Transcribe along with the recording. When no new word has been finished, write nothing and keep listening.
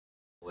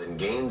in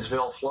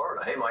Gainesville,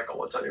 Florida. Hey, Michael,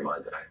 what's on your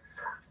mind today?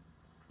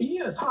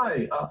 Yes,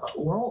 hi.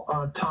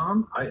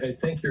 Thom, I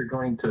think you're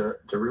going to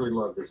really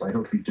love this. I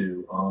hope you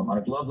do.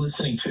 I've loved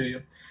listening to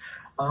you.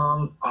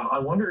 I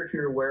wonder if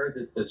you're aware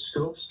that the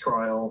Scopes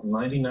trial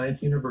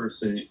 99th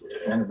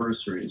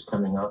anniversary is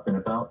coming up in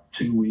about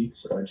 2 weeks,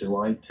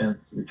 July 10th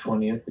to the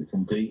 20th. It's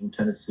in Dayton,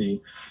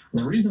 Tennessee. And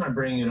the reason I'm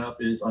bringing it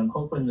up is I'm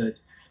hoping that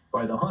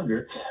by the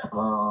 100th,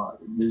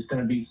 there's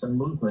going to be some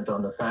movement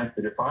on the fact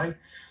that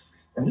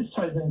and this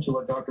ties into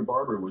what Dr.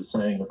 Barber was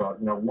saying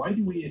about, why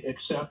do we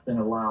accept and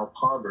allow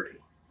poverty?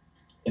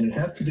 And it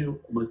has to do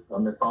with a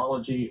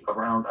mythology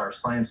around our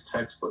science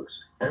textbooks.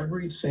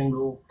 Every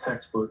single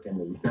textbook in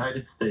the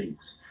United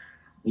States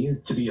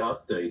needs to be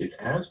updated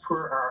as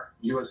per our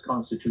U.S.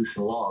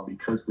 constitutional law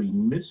because we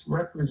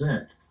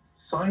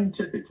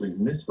scientifically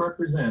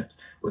misrepresent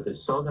with a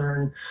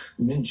Southern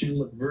mint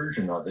julep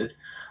version of it,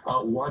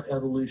 what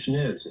evolution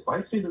is. If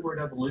I say the word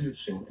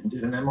evolution and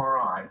did an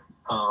MRI,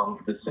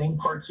 the same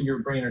parts of your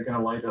brain are going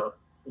to light up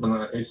when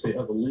I say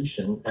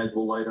evolution as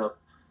will light up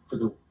for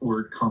the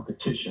word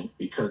competition,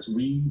 because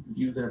we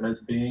view them as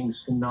being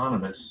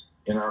synonymous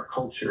in our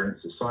culture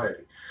and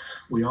society.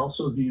 We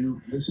also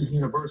view, this is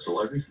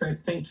universal, every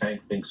think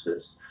tank thinks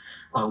this,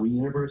 we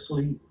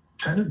universally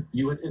kind of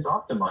view it as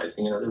optimizing.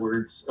 In other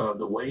words,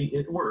 the way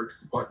it works,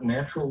 what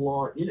natural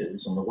law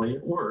is and the way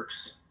it works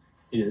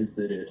is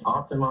that it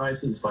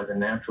optimizes by the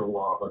natural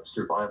law of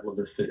survival of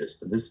the fittest.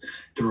 And this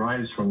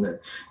derives from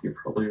you're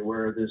probably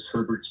aware of this,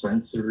 Herbert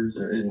Spencer's,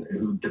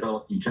 who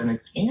developed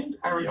eugenics and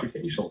our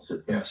educational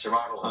system. Yeah,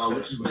 survival of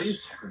the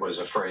fittest was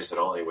a phrase that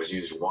only was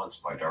used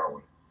once by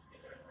Darwin.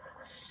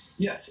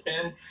 Yes,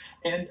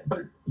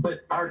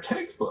 but our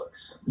textbooks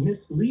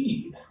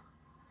mislead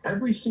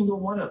every single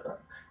one of them.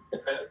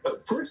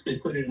 First, they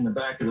put it in the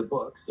back of the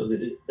book so that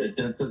it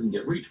doesn't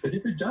get reached. But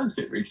if it does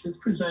get reached, it's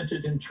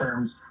presented in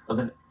terms of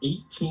an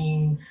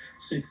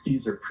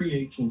 1860s or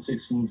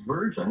pre-1860s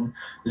version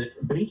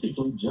that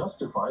basically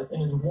justifies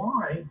and is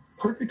why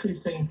perfectly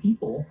sane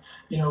people,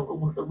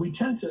 we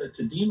tend to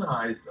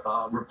demonize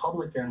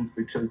Republicans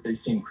because they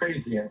seem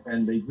crazy,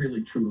 and they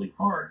really truly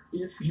aren't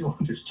if you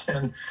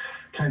understand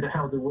kind of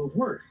how the world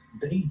works.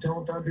 They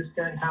don't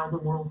understand how the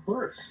world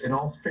works, in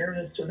all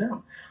fairness to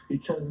them,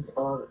 because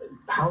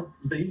how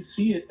they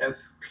see it as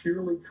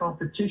purely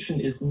competition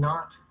is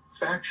not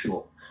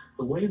factual.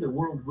 The way the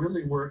world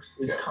really works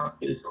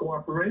is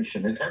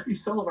cooperation, and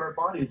every cell of our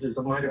bodies is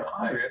a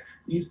mitochondria.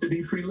 Used to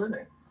be free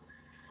living.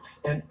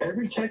 And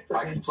every text that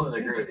I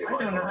completely agree with you,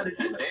 Michael.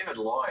 And David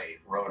Loy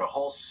wrote a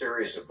whole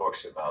series of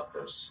books about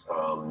this.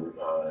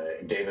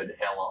 David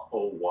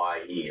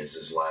Loye is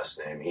his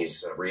last name.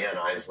 He's Rianne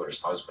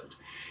Eisler's husband.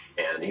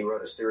 And he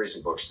wrote a series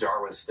of books,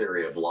 Darwin's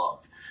Theory of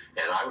Love.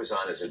 And I was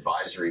on his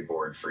advisory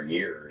board for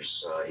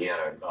years. He had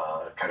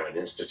a kind of an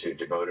institute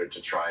devoted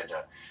to trying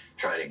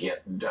to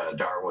get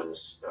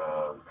Darwin's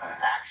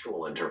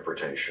actual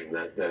interpretation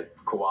that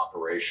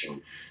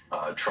cooperation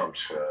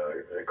trumped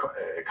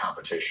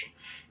competition.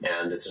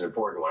 And it's an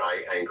important one.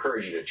 I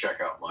encourage you to check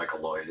out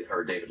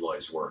David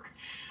Loy's work.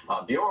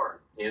 Bjorn,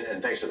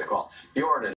 and thanks for the call. Bjorn.